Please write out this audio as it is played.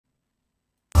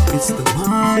It's the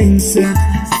mindset.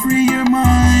 Free your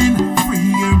mind,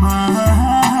 free your mind.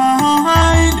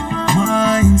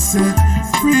 Mindset,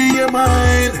 free your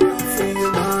mind, free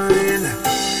your mind.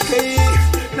 Hey,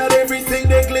 not everything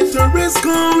that glitter is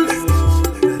gold.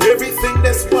 Not everything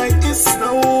that's white is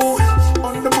snow.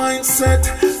 On the mindset,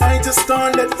 I just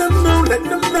start let them know, let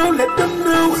them know, let them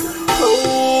know.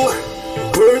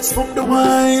 Oh, words from the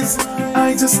wise,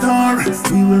 I just start,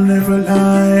 we will never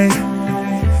lie.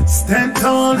 Stand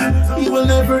tall, he will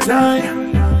never die,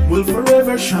 will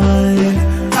forever shine.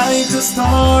 I just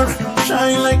star,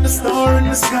 shine like the star in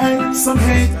the sky. Some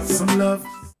hate, some love.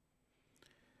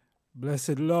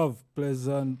 Blessed love,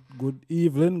 pleasant good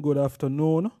evening, good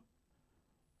afternoon.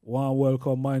 One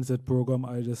welcome mindset program.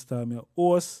 I just am your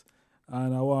host,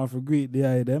 and I want to greet the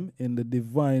item in the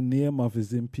divine name of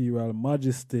His Imperial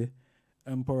Majesty,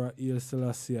 Emperor Haile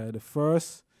Selassie I the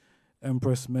First,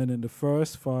 Empress Menen the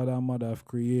First, Father and Mother of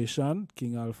Creation,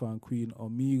 King Alpha and Queen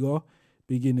Omega,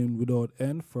 beginning without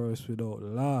end, first without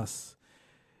last.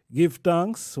 Give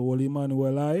thanks, Holy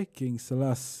Emmanuel I, King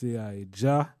Selassie I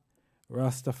Jah,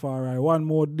 Rastafari, one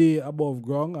more day above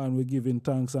ground, and we're giving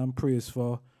thanks and praise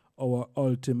for our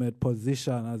ultimate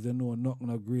position, as you know,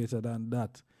 nothing greater than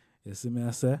that. You see me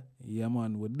I say? Yeah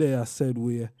man, we're there, said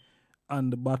we're on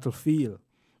the battlefield.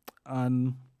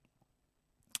 And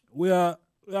we are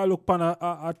look upon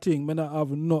a thing, I don't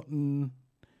have nothing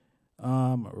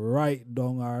write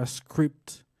down or a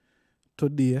script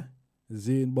today,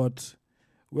 Zane, but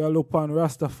we are look upon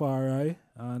Rastafari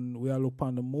and we are look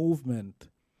upon the movement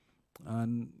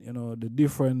and you know the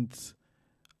different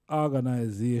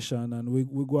organization, and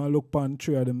we're going to look upon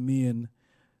three of the main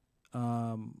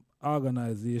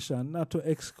organization, not to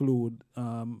exclude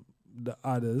the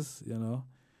others, you know,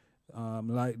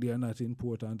 like they are not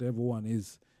important, everyone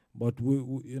is, but we're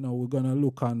going to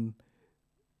look on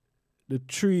the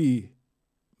three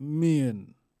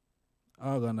main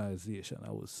organization,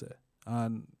 I would say.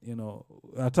 And you know,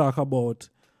 I talk about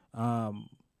Niyah,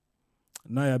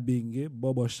 Binghi,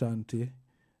 Bobo, Shanty,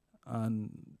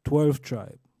 and 12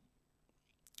 tribe.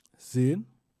 See?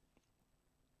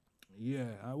 Yeah,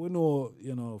 and we know,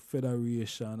 you know,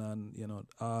 Federation and, you know,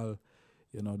 all,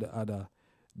 you know, the other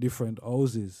different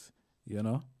houses, you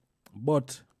know.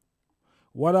 But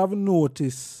what I've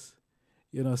noticed,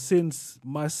 you know, since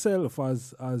myself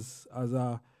as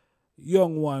a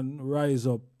young one rise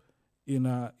up in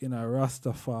a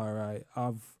Rastafari,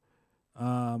 I've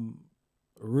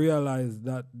realized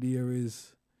that there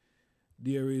is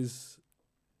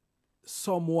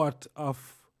somewhat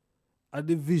of a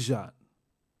division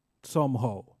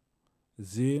somehow,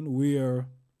 Zane, where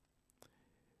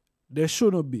there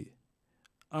shouldn't be.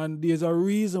 And there's a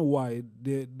reason why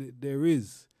there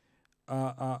is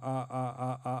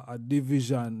a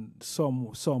division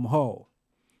somehow.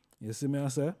 You see me I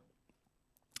say?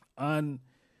 And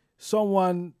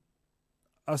someone,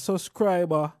 a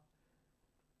subscriber,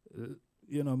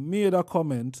 you know, made a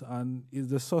comment, and is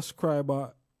the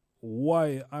subscriber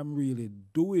why I'm really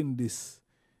doing this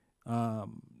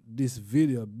this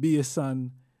video based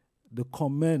on the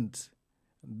comment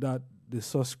that the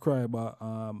subscriber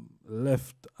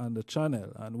left on the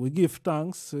channel. And we give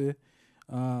thanks to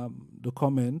the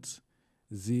comment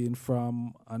Zine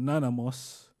from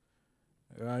Anonymous,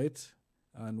 right?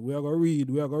 And we are gonna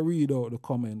read out the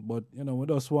comment, but you know, we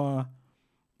just want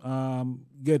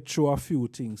get through a few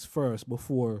things first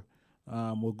before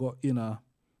we go in the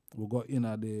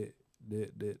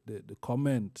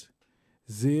comment.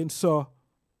 Zane, so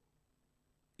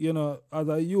you know, as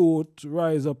a youth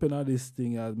rise up in this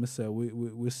thing, as I say,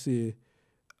 we see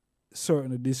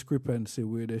certain discrepancy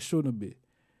where there shouldn't be.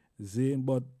 Zane,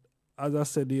 but as I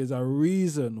said, there's a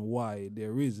reason why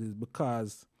there is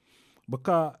because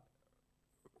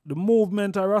the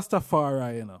movement of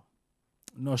Rastafari, you know,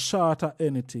 no short of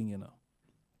anything, you know.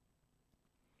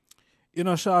 You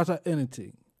know, short of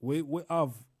anything. We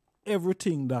have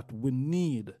everything that we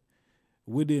need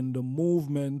within the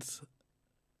movement,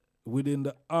 within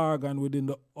the organ, within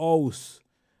the house,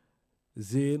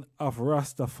 Zane, of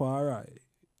Rastafari.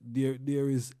 There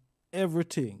is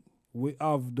everything. We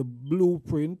have the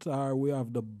blueprint, or we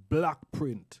have the black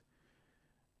print.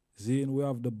 Zane, we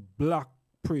have the black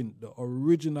print, the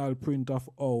original print of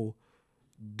how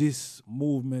this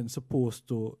movement is supposed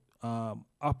to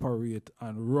operate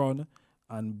and run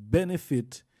and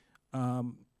benefit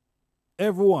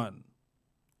everyone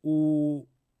who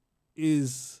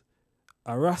is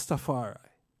a Rastafari.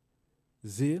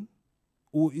 Zane,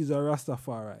 who is a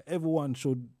Rastafari. Everyone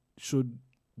should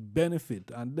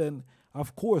benefit. And then,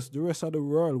 of course, the rest of the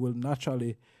world will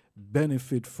naturally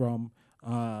benefit from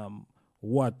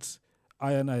what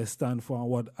I stand for and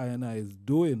what I is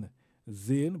doing,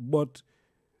 Zane. But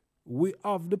we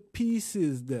have the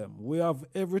pieces them. We have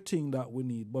everything that we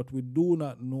need, but we do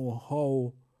not know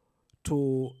how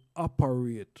to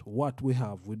operate what we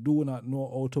have. We do not know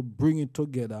how to bring it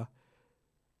together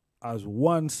as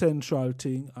one central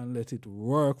thing and let it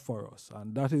work for us.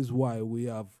 And that is why we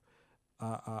have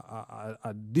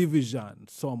a division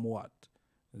somewhat.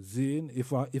 Zine,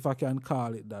 if I can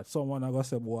call it that. Someone are going to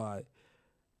say, boy,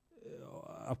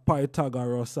 a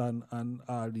Pythagoras and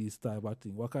all these type of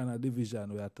things. What kind of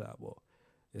division we are talking about?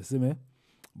 You see me?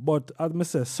 But as I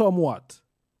say, somewhat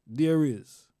there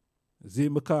is. See,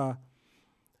 because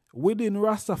within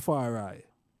Rastafari,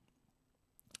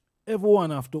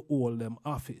 everyone have to hold them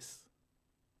office.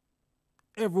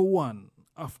 Everyone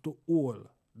have to hold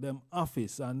them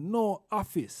office. And no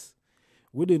office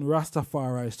within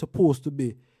Rastafari is supposed to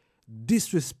be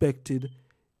disrespected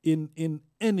in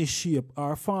any shape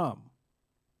or form.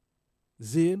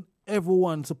 Zane,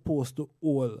 everyone's supposed to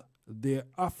hold their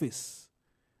office.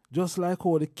 Just like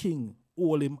how the king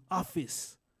hold him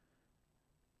office.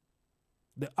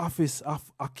 The office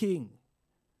of a king.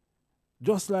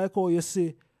 Just like how you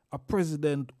see a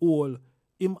president hold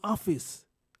him office.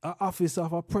 A office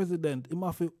of a president. Him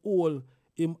have to hold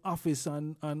him office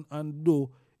and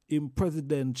do him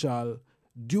presidential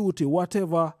duty.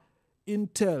 Whatever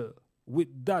intel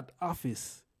with that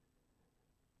office,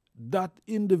 that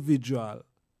individual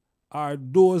or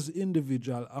those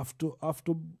individual have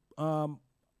to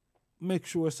make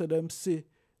sure so them see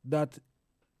that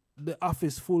the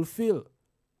office fulfill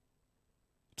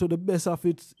to the best of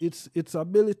its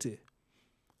ability.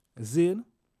 Zine?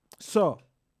 So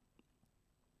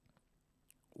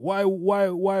why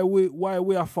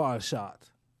we are fall short?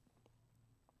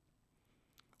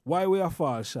 Why we are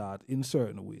fall short in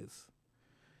certain ways?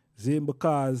 Zine,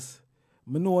 because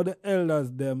I know the elders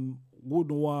them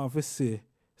wouldn't want to say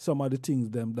some of the things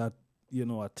them that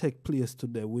take place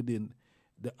today within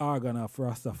the organ of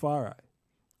Rastafari,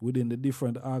 within the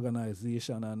different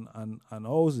organization and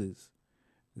houses.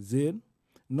 Zane?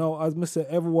 Now, as I say,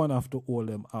 everyone have to hold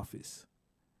them office.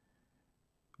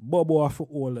 Bobo have to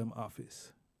hold them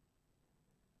office.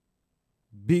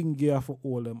 Binghi have to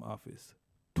hold them office.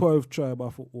 12 tribe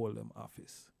have to hold them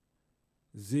office.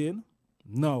 Zane?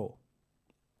 Now,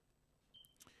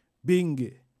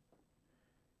 Binghi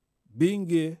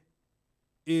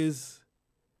is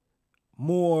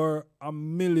more a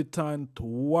militant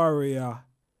warrior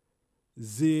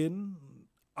Zane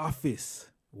office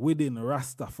within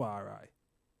Rastafari.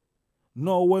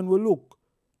 Now, when we look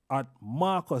at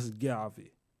Marcus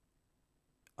Garvey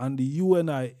and the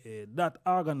UNIA, that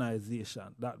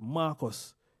organization that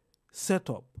Marcus set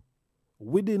up,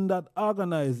 within that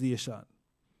organization,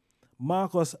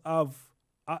 Marcus have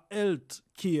a health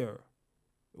care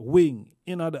wing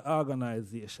in the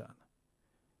organization.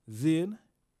 Then,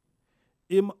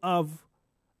 him have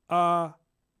a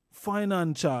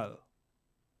financial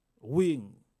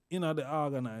wing in the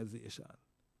organization.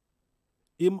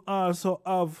 Him also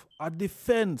have a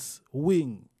defense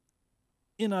wing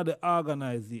in the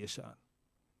organization.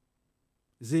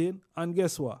 Zane, and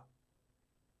guess what?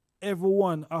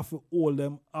 Everyone have to hold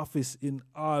them office in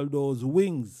all those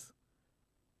wings.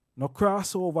 No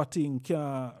crossover thing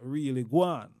can't really go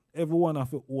on. Everyone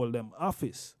have to hold them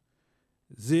office.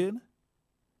 Zane?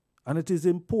 And it is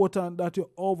important that you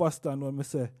understand when I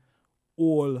say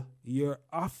hold your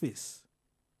office.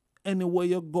 Anywhere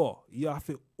you go, you have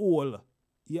to hold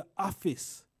your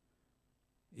office.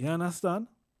 You understand?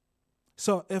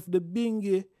 So if the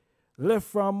Binghi left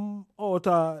from out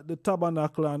of the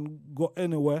tabernacle and go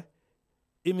anywhere,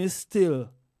 he is still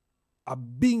a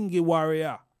Binghi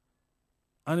warrior.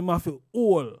 And he have to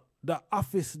hold the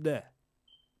office there.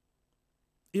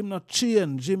 Him not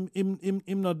change, him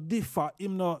not differ,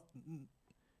 him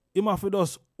have to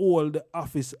just hold the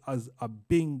office as a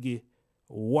Binghi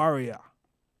warrior.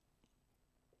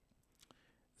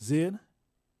 Zane?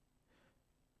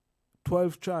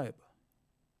 12 tribe.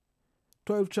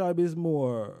 12 tribe is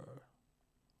more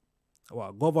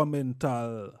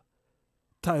governmental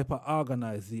type of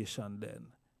organization then,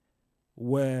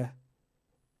 where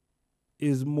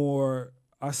is more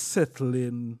a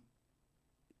settling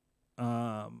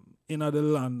in the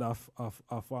land of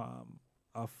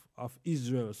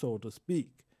Israel, so to speak.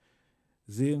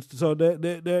 So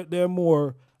they're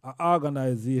more an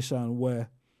organization where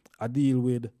I deal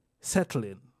with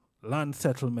settling, land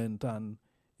settlement, and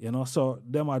so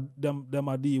them are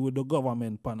deal with the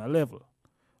government on a level.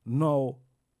 Now,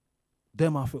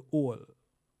 them have to hold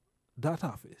that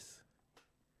office.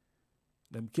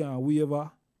 Them can't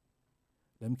waver,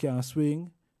 them can't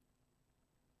swing,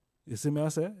 You see me I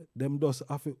say? Them does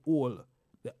have a all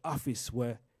the office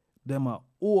where them are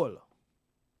all.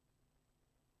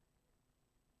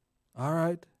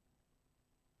 Alright?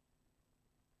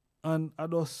 And I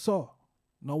just saw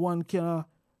no one can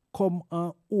come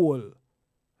and all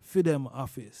for them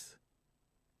office.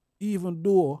 Even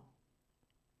though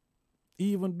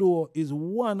it's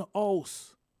one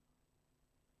house.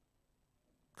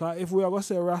 Because if we are going to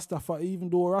say Rastafari, even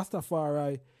though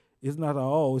Rastafari is not a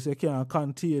house, you can't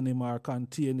contain him or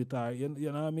contain it, or, you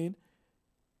know what I mean?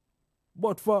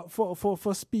 But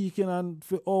for speaking and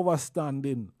for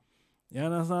overstanding, you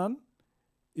understand?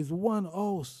 It's one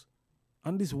house.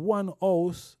 And this one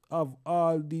house have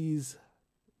all these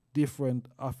different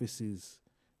offices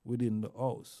within the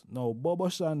house. Now, Bobo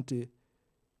Shanty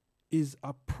is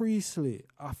a priestly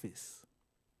office.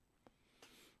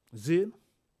 See?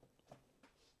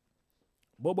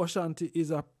 Bobo Shanty is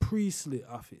a priestly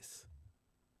office.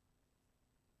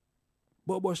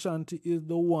 Bobo Shanty is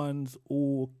the ones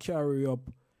who carry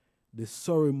up the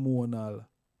ceremonial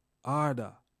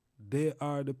order. They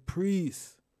are the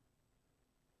priests.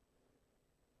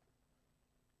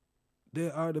 They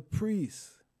are the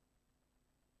priests.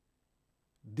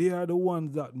 They are the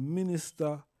ones that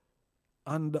minister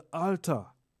on the altar.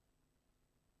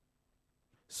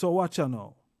 So watch out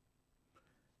now.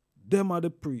 Them are the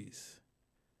priests.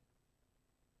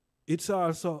 It's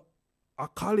also a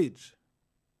college.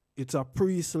 It's a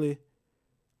priestly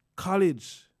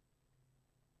college.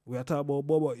 We are talking about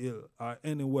Bobo Hill or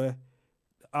anywhere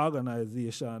the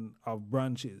organization of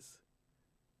branches.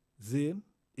 Zane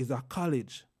is a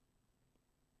college.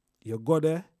 You go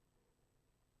there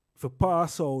for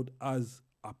pass out as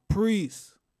a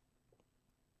priest.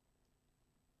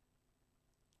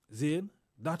 Zane,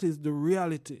 that is the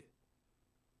reality.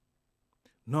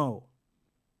 Now,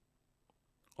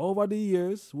 over the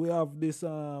years, we have this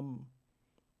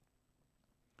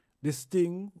this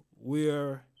thing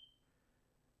where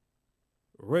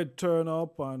red turn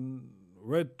up and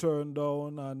red turn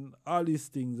down and all these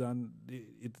things, and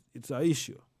it's an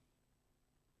issue.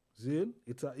 See?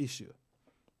 It's an issue.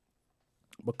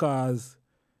 Because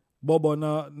Bobo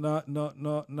not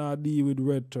deal with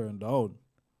red turn down.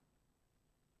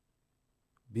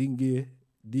 Binghi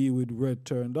deal with red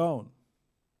turn down.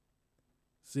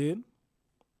 See?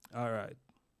 Alright.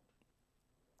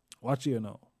 Watch here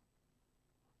now.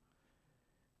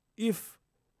 If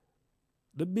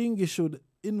the Binghi should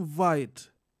invite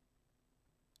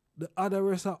the other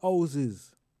rest of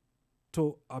houses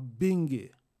to a Binghi,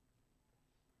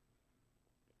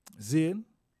 Zane,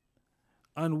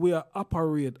 and we are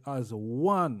operate as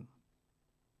one.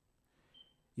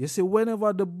 You see,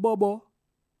 whenever the Bobo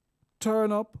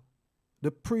turn up,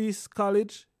 the priest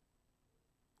college,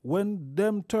 when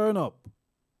them turn up,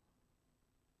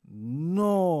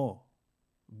 no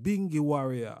Binghi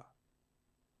warrior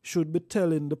should be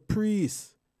telling the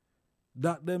priest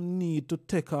that them need to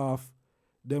take off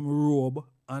them robe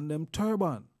and them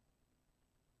turban.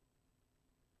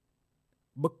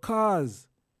 Because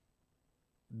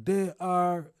they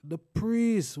are the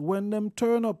priests. When them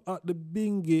turn up at the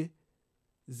Binghi,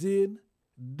 Zane,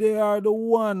 they are the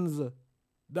ones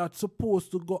that's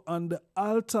supposed to go on the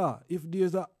altar. If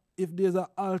there's a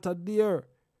altar there,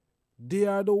 they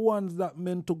are the ones that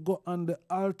meant to go on the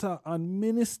altar and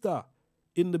minister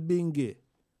in the Binghi.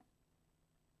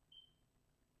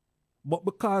 But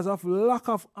because of lack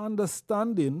of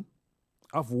understanding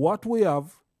of what we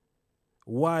have,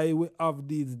 why we have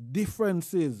these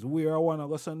differences, where one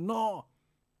of us say, no,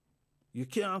 you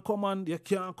can't come on, you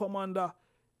can't come under,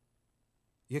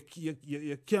 you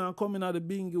can't come in at the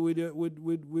Binghi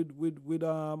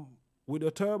with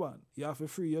your turban. You have to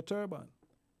free your turban.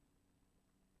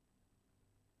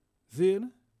 See?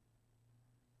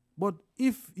 But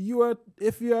if you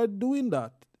are doing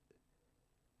that,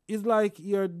 it's like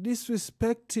you're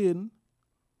disrespecting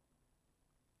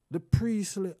the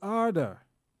priestly order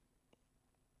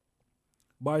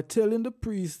by telling the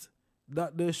priest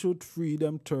that they should free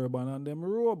them turban and them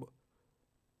robe.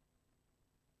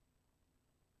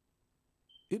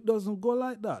 It doesn't go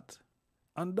like that.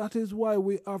 And that is why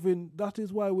we have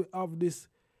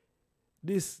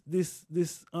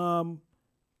this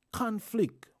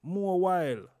conflict more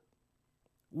while,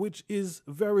 which is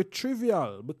very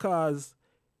trivial because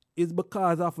it's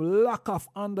because of lack of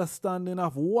understanding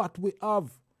of what we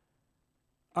have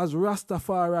as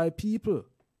Rastafari people.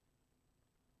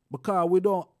 Because we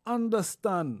don't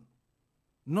understand.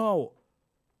 Now,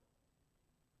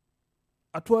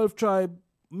 a 12 tribe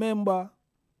member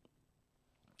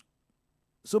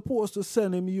supposed to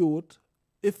send him youth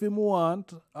if him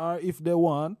want or if they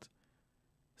want.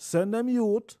 Send them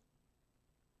youth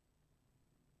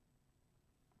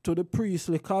to the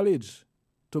priestly college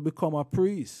to become a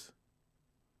priest.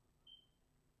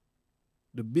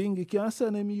 The Binghi can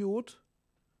send him youth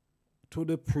to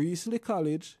the priestly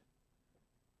college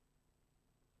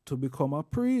to become a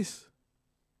priest.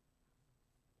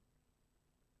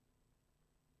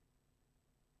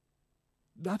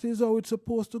 That is how it's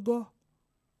supposed to go.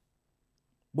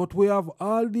 But we have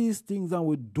all these things and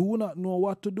we do not know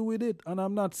what to do with it. And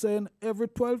I'm not saying every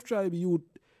 12 tribe youth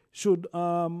should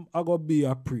go be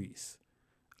a priest.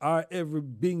 Or every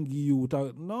Binghi youth.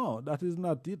 No, that is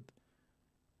not it.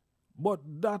 But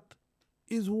that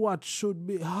is what should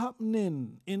be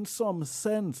happening in some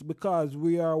sense, because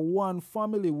we are one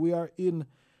family. We are in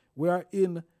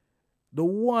the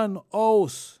one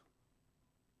house.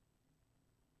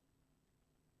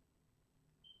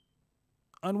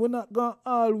 And we're not going to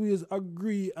always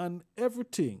agree on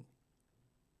everything.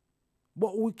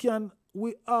 But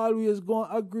we always going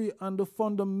to agree on the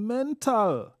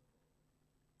fundamental,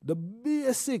 the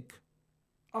basic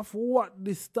of what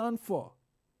this stand for.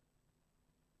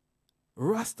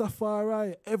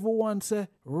 Rastafari. Everyone say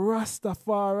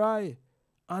Rastafari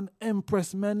and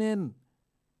Empress Menin.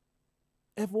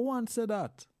 Everyone say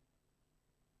that.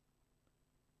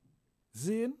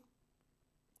 Zin?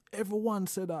 Everyone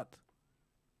say that.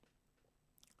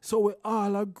 So we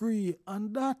all agree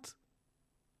on that.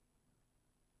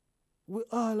 We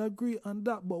all agree on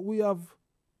that, but we have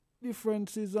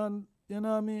differences and, you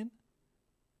know what I mean?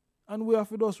 And we have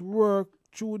to just work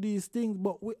through these things,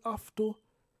 but we have to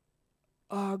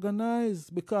organize,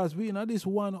 because we in this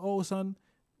one house and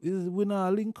we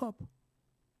not link up.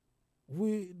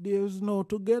 There's no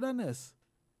togetherness.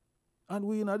 And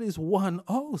we in this one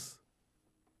house.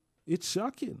 It's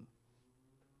shocking.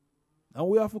 And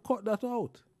we have to cut that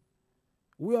out.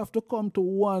 We have to come to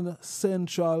one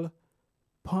central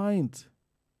point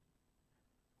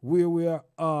where we are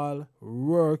all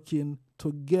working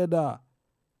together.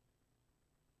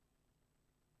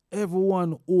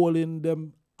 Everyone holding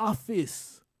them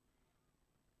office.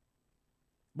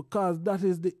 Because that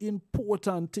is the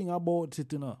important thing about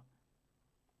it, you know.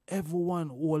 Everyone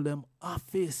hold them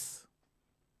office.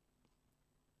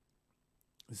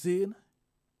 See?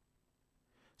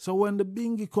 So when the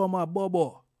Binghi come at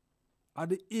Bobo, at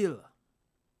the hill,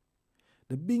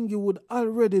 the Binghi would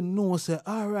already know, say,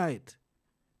 all right,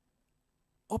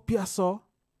 up here, so,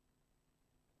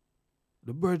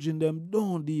 the virgin them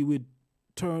don't deal with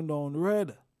turn down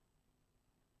red.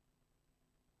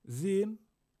 Zin?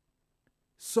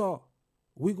 So,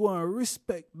 we going to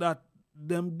respect that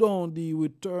them don't deal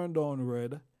with turn down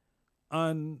red,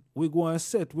 and we going to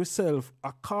set ourselves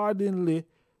accordingly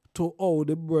to how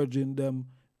the virgin them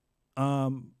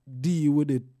deal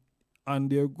with it on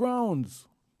their grounds.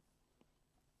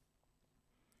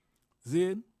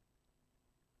 Zin?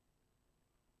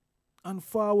 And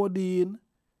forwarding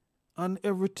and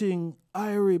everything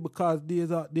irie, because there's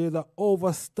a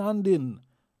overstanding.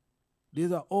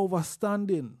 There's a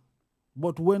overstanding.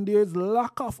 But when there's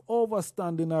lack of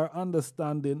overstanding or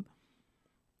understanding,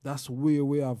 that's where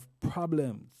we have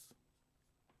problems.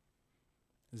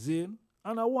 Zin?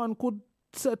 And one could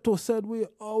said we,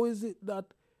 how is it that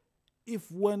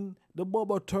if when the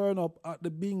Bobo turn up at the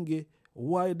Binghi,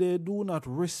 why they do not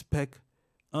respect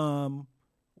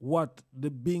what the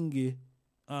Binghi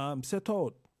set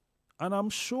out? And I'm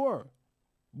sure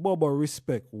Bobo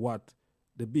respect what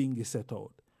the Binghi set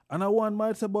out. And one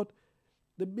might say, but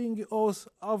the Binghi house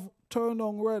have turned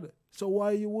on red, so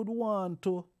why you would want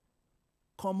to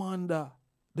come under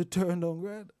the turned on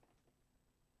red?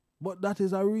 But that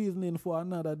is a reasoning for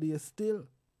another day still.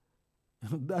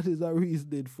 That is a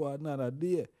reasoning for another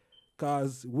day.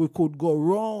 Because we could go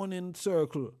round in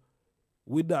circle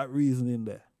with that reasoning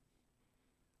there.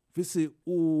 If you see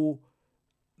who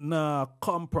nah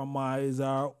compromise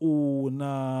or who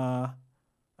nah,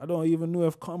 I don't even know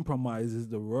if compromise is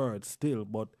the word still,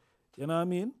 but you know what I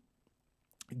mean?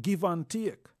 Give and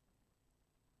take.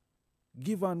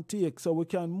 Give and take so we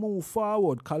can move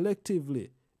forward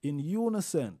collectively in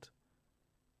unison.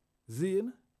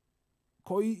 Zin?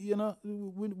 You know,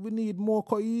 we need more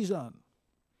cohesion.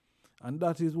 And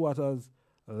that is what has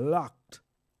lacked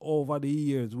over the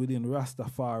years within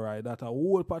Rastafari, that a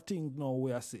whole lot of things now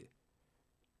we are see.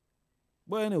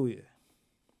 But anyway,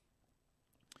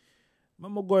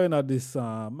 I'm going at this,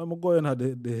 I'm going at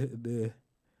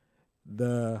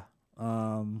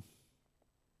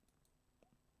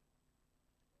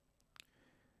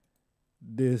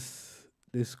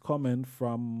this comment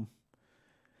from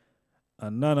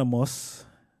Anonymous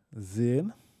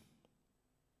Zane.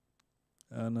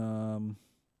 And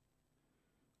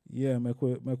yeah, make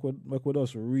we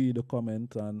just read the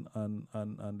comment and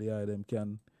the item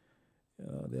can,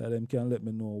 They are them can let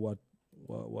me know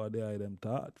what they are them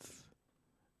thoughts.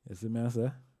 You see me I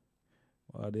say?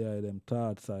 What they are them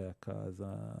thoughts are cause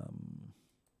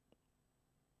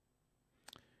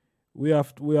we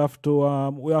have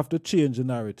to change the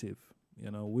narrative.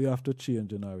 We have to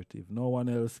change the narrative. No one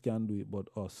else can do it but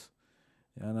us.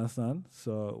 You understand?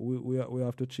 So we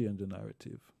have to change the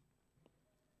narrative.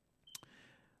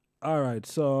 All right,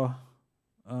 so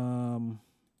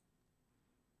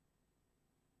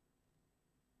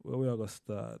where we are gonna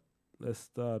start? Let's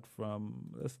start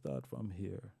from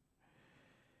here.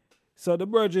 So the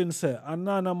Virgin said,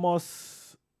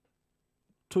 anonymous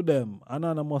to them.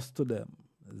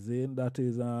 Zane, that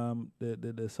is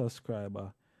the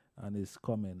subscriber and his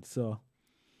comment. So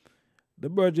the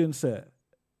Virgin said,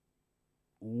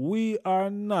 we are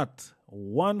not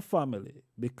one family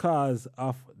because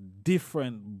of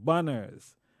different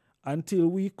banners. Until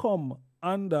we come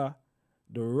under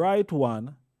the right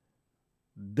one,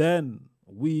 then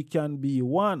we can be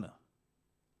one.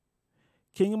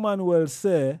 King Emmanuel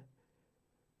said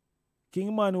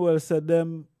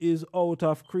them is out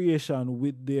of creation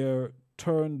with their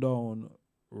turn down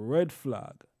red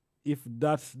flag. If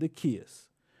that's the case,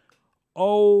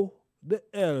 how the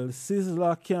hell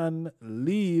Sizzla can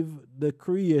leave the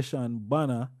creation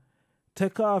banner,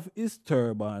 take off his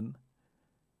turban,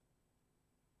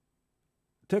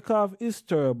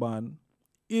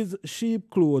 his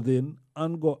sheep clothing,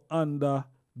 and go under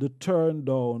the turn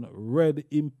down red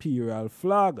imperial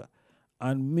flag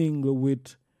and mingle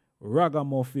with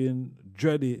ragamuffin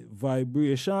dready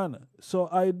vibration. So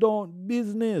I don't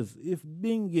business if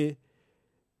Binghi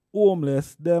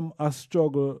homeless them a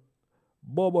struggle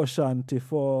Bobo Shanty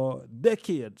for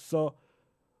decades.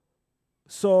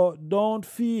 So don't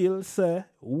feel say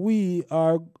we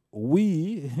are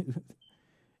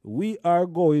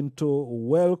going to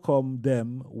welcome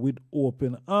them with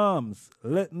open arms.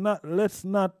 Let's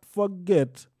not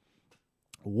forget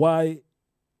why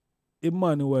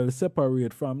Emmanuel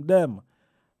separate from them.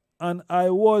 And I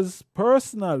was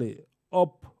personally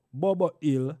up Bobo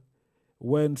Hill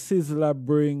when Sizzla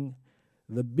bring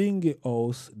the Binghi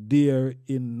house there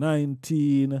in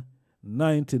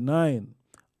 1999.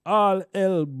 All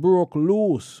hell broke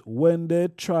loose when they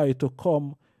tried to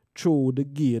come through the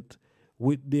gate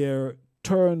with their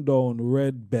turn down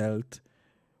red belt,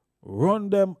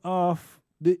 run them off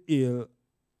the hill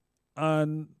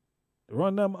and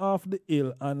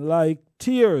like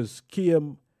tears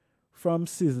came from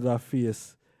Sizzla's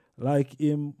face, like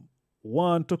him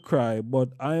want to cry.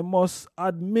 But I must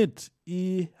admit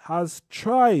he has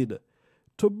tried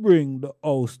to bring the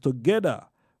house together.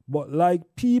 But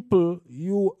like people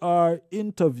you are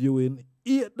interviewing,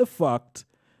 hate the fact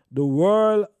the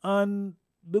world and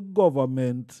the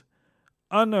government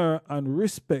honor and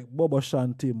respect Bobo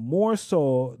Shanty more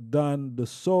so than the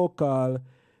so-called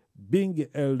Binghi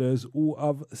elders who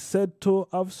have said to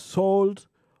have sold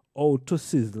out to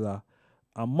Sizzla,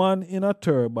 a man in a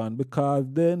turban, because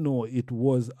they know it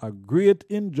was a great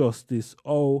injustice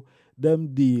how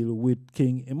them deal with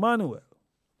King Emmanuel.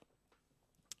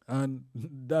 And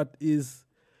that is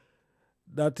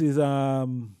one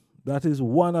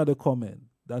of the comment.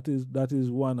 That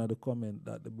is one of the comment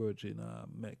that the Virgin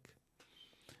make.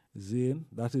 Zane,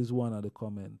 that is one of the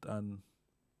comment. And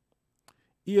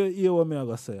here what me I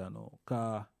gonna say,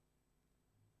 cause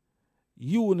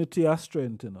unity is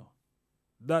strength,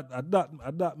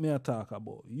 That me I talk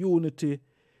about. Unity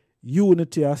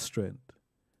is strength.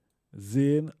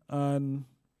 Zane, and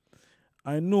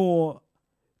I know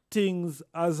things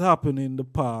has happened in the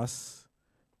past,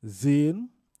 Zane,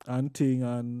 and thing,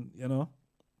 and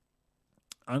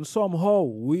and somehow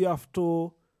we have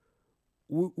to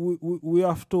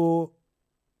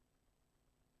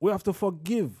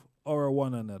forgive our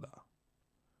one another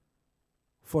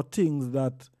for things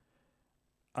that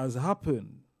has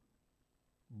happened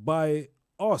by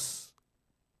us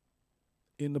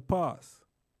in the past.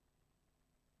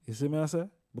 You see me I say?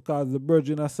 Because the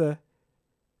Virgin I say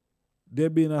there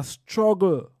been a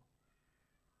struggle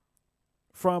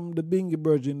from the Binghi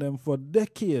Virgin them for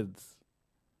decades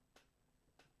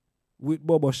with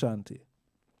Bobo Shanty.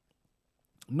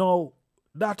 Now,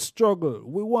 that struggle,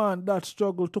 we want that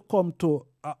struggle to come to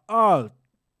a halt.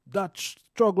 That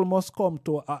struggle must come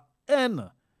to an end.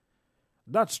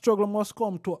 That struggle must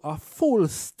come to a full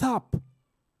stop.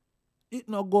 It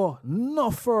not go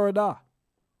no further.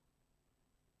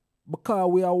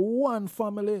 Because we are one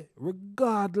family,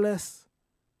 regardless.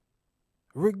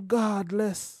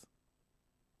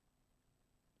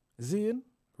 Zine,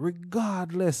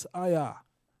 regardless, aya.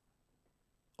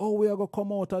 How we are going to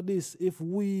come out of this if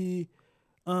we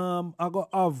are going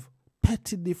to have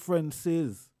petty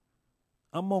differences?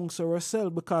 amongst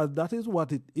ourselves, because that is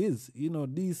what it is. You know,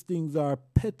 these things are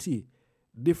petty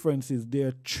differences.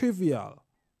 They're trivial.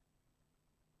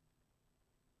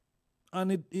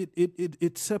 And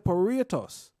it separates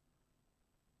us.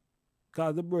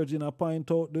 Because the Virgin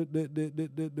point out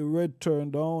the red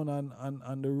turn down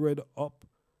and the red up.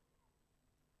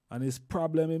 And his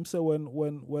problem himself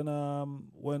when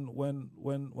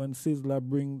Sizzla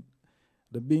bring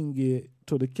the Binghi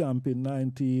to the camp in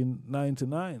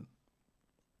 1999.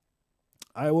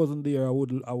 I wasn't there. I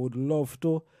would love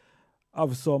to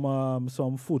have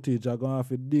some footage. I'm gonna have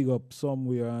to dig up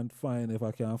somewhere and find if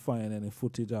I can find any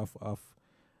footage of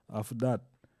that.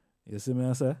 You see me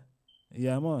I say?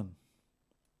 Yeah, man.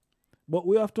 But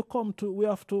we have to we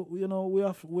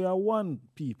are one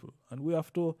people, and we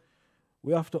have to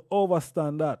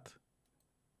overstand that.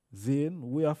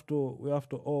 Zane, we have to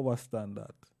overstand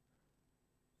that.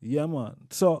 Yeah, man.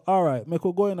 So, all right, me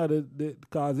could go in at the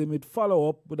cause him it follow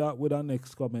up with our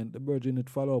next comment. The Virgin it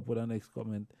follow up with our next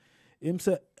comment. Him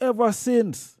say, ever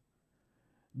since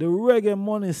the reggae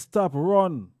money stop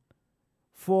run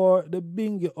for the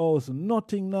Binghi house,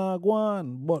 nothing na go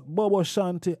on, but Bobo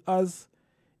Shanty has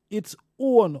its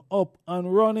own up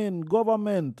and running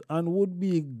government and would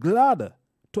be glad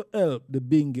to help the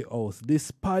Binghi house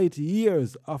despite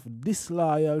years of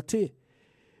disloyalty.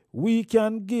 We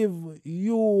can give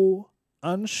you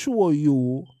and show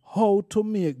you how to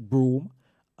make broom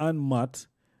and mat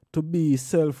to be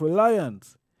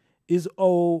self-reliant. Is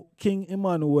how King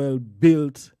Emmanuel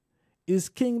built his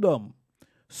kingdom.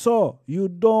 So you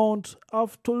don't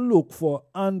have to look for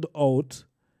handout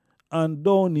and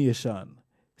donation.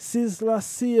 Sizzla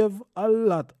saved a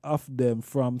lot of them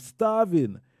from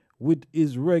starving with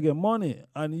his reggae money,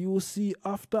 and you see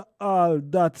after all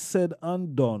that said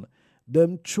and done,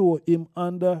 them throw him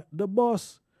under the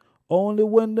bus. Only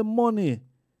when the money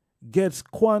gets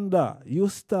squandered, you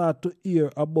start to hear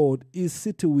about his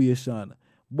situation.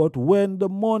 But when the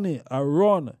money are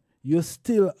run, you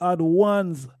still had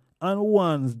ones and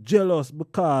ones jealous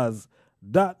because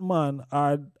that man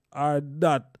are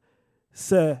that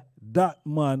say that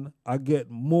man I get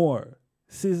more.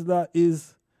 Sizzla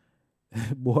is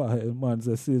boy, man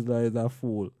says Sizzla is a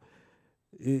fool.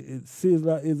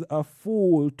 Sizzla is a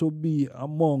fool to be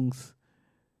amongst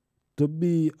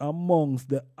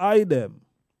the item.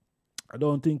 I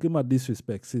don't think him a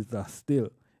disrespect Sizzla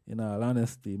still. In all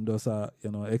honesty, him does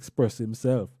express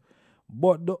himself.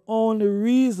 But the only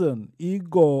reason he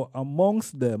go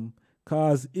amongst them,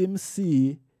 cause him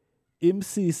see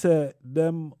say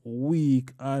them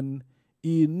weak and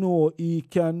he know he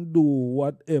can do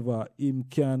whatever him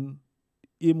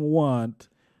want,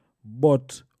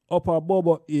 but Upper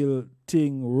Bobo Hill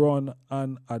thing run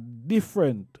on a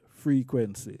different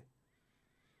frequency.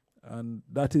 And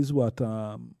that is what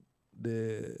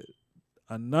the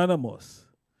anonymous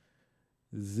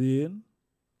Zane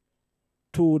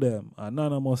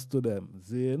anonymous to them,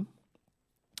 Zane,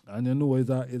 and you know is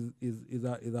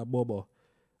a Bobo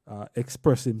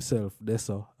express himself this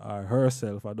or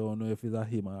herself. I don't know if it's a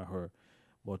him or her,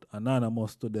 but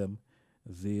anonymous to them,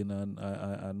 Zane, and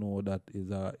I know that is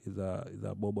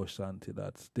a Bobo Shanty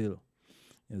that still,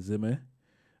 you see me.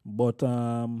 But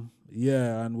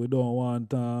yeah, and we don't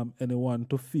want anyone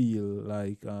to feel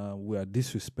like we are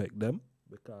disrespect them.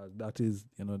 Because that is,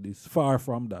 this far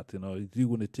from that, it's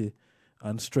unity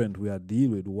and strength we are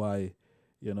dealing with. Why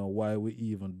we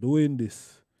even doing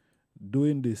this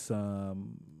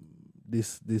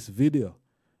video.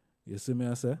 You see me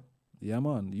I say? Yeah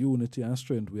man, unity and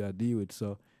strength we are dealing with.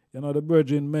 So, the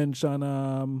Virgin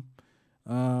mentioned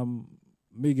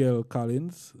Miguel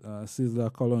Collins,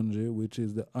 Sizzla Kalonji, which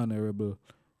is the honorable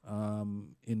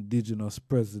indigenous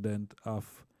president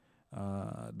of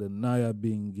the Niyah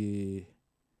Binghi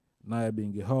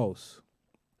house.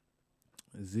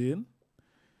 Zin?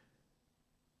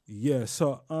 Yeah,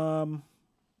 so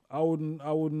I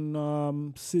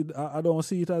wouldn't see I don't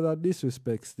see it as a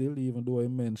disrespect still, even though I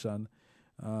mentioned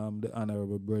the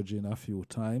Honorable Virgin a few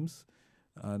times.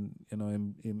 And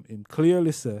him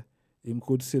clearly say him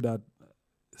could see that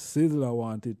Sizzla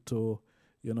wanted to,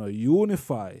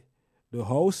 unify the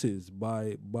houses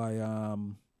by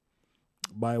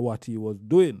what he was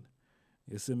doing.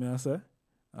 You see me I say?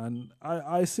 And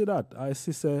I see that. I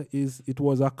see say it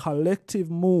was a collective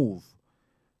move,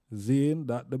 Zane,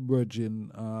 that the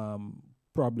Virgin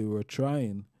probably were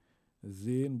trying,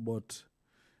 Zane, but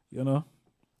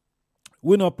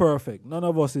we're not perfect. None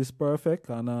of us is perfect,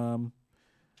 and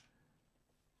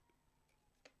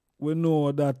we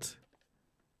know that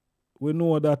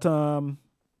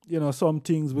some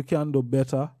things we can do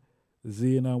better,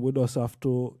 Zane, and we just have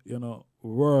to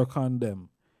work on them.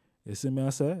 You see me I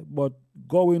say? But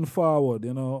going forward,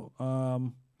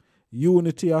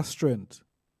 unity of strength.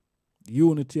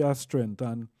 Unity of strength.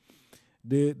 And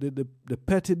the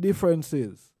petty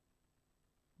differences,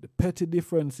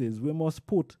 we must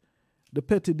put the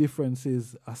petty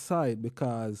differences aside,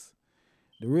 because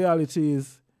the reality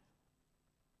is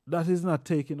that is not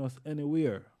taking us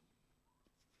anywhere.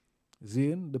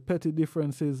 Zin, the petty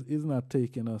differences is not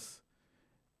taking us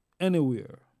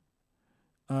anywhere.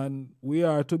 And we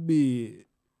are to be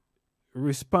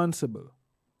responsible,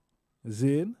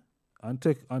 Zin, and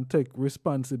take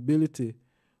responsibility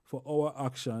for our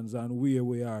actions and where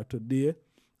we are today,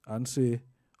 and say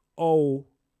how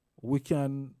we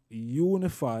can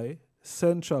unify,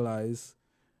 centralize,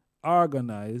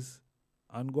 organize,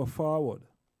 and go forward.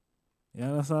 You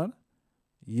understand?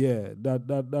 Yeah,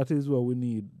 that is what we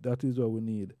need. That is what we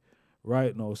need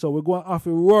right now. So we're going to have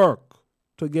to work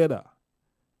together.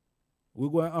 We're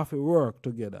going to have to work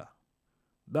together.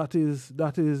 That is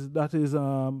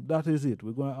it.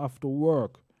 We're going to have to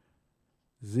work.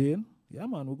 Zin? Yeah,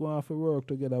 man, we're going to have to work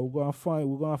together. We're going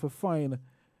to have to find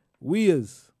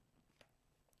ways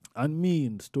and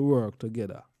means to work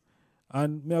together.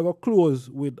 And may I go close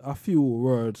with a few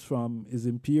words from His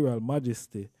Imperial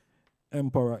Majesty,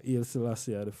 Emperor Haile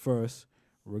Selassie I,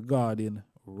 regarding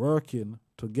working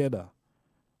together.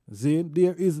 Zin,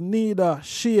 there is neither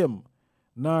shame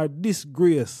nor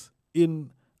disgrace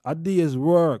in a day's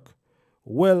work,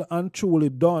 well and truly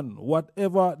done,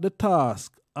 whatever the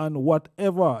task and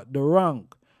whatever the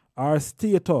rank or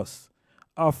status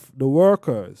of the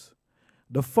workers.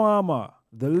 The farmer,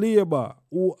 the labor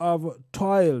who have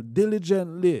toiled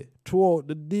diligently throughout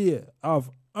the day have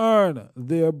earned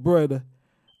their bread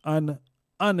and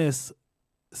honest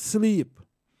sleep.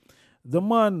 The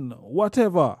man,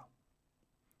 whatever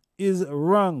his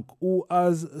rank, who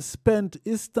has spent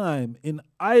his time in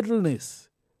idleness,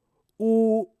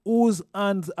 whose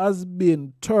hands has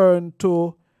been turned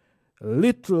to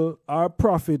little or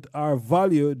profit or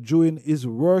value during his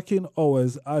working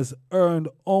hours, has earned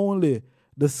only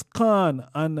the scorn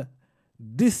and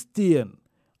disdain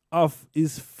of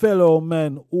his fellow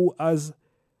men who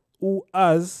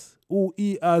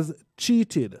he has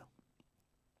cheated.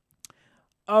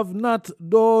 Have not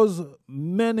those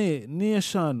many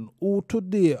nations who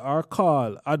today are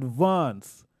called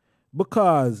advanced,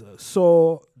 because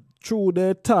so through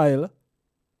their toil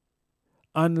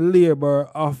and labor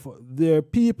of their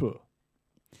people,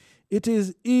 it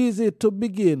is easy to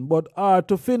begin but hard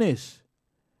to finish.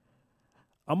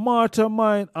 A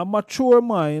mature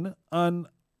mind and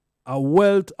a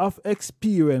wealth of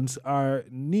experience are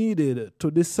needed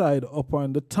to decide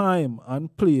upon the time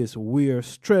and place where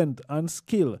strength and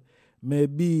skill may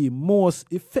be most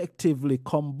effectively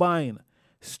combined.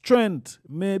 Strength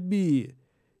may be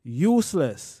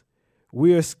useless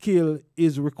where skill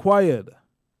is required.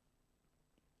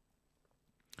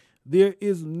 There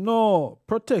is no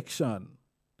protection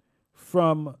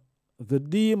from the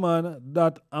demon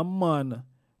that a man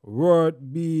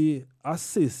would be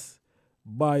assist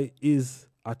by his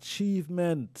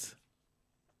achievement.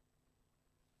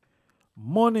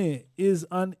 Money is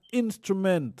an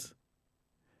instrument,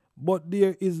 but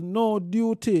there is no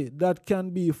duty that can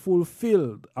be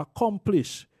fulfilled,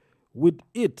 accomplished with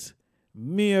it.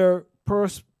 Mere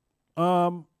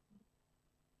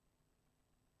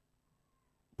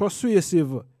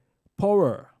persuasive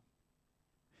power.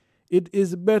 It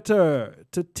is better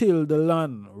to till the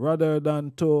land rather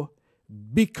than to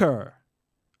bicker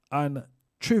and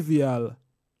trivial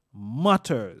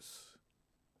matters.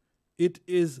 It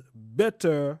is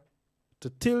better to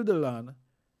till the land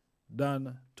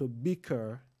than to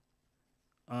bicker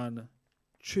and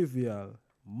trivial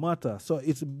matters. So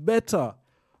it's better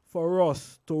for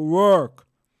us to work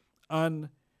on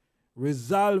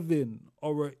resolving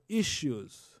our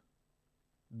issues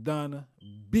than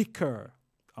bicker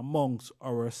amongst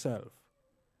ourselves.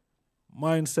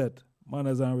 Mindset,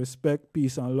 manners and respect,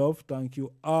 peace and love. Thank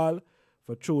you all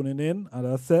for tuning in. And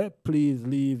as I said, please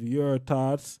leave your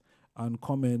thoughts and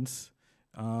comments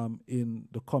in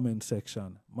the comment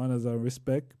section. Manners and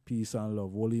respect, peace and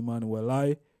love. Holy Emmanuel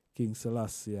I, King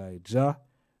Selassie I, Jah,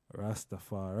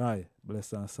 Rastafari.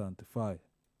 Bless and sanctify.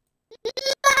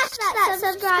 Smash that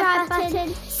subscribe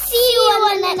button. See you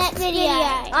on the next video.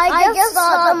 I just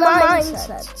got the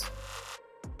mindset.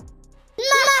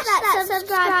 Smash that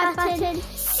subscribe button.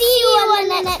 See you on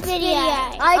the next video.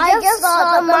 I just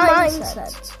got the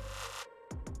mindset.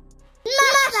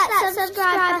 Smash that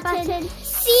subscribe button.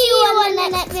 See you on the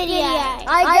next video.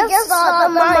 I just got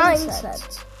the mindset.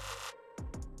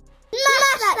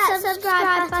 Smash that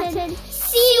subscribe button.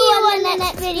 See you on the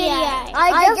next video.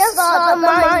 I just got the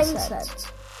mindset.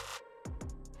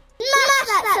 Smash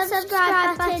that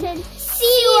subscribe button.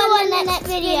 See you on the next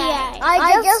video.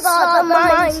 I just got the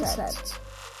mindset.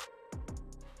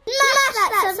 Smash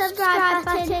that subscribe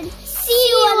button. See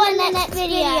you on the next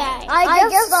video. I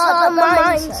just got the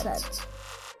mindset.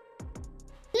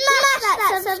 Smash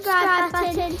that subscribe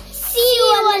button. See you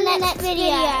on the next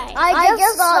video. I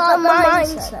just got the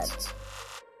mindset.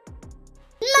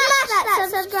 Smash that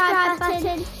subscribe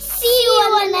button. See you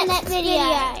on the next video.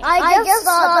 I just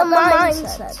got the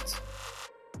mindset.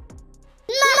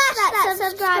 Smash that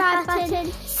subscribe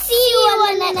button. See you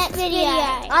on the next video.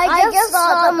 I just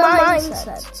got the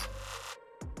mindset.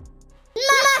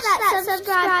 Smash that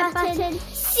subscribe button.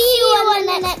 See you on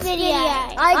the next video.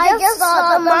 I just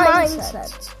got the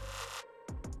mindset.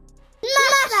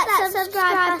 Smash that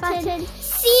subscribe button.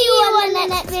 See you on the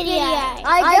next video.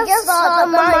 I just got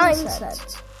the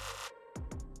mindset.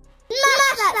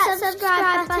 Smash that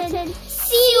subscribe button.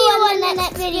 See you on the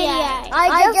next video.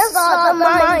 I just got the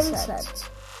mindset.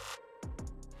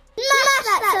 Smash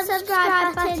that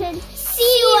subscribe button.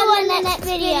 See you on the next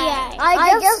video.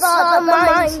 I just got the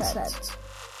mindset.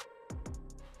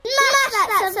 Smash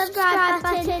that subscribe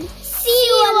button. See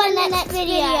you on the next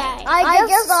video. I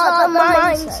just got the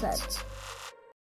mindset.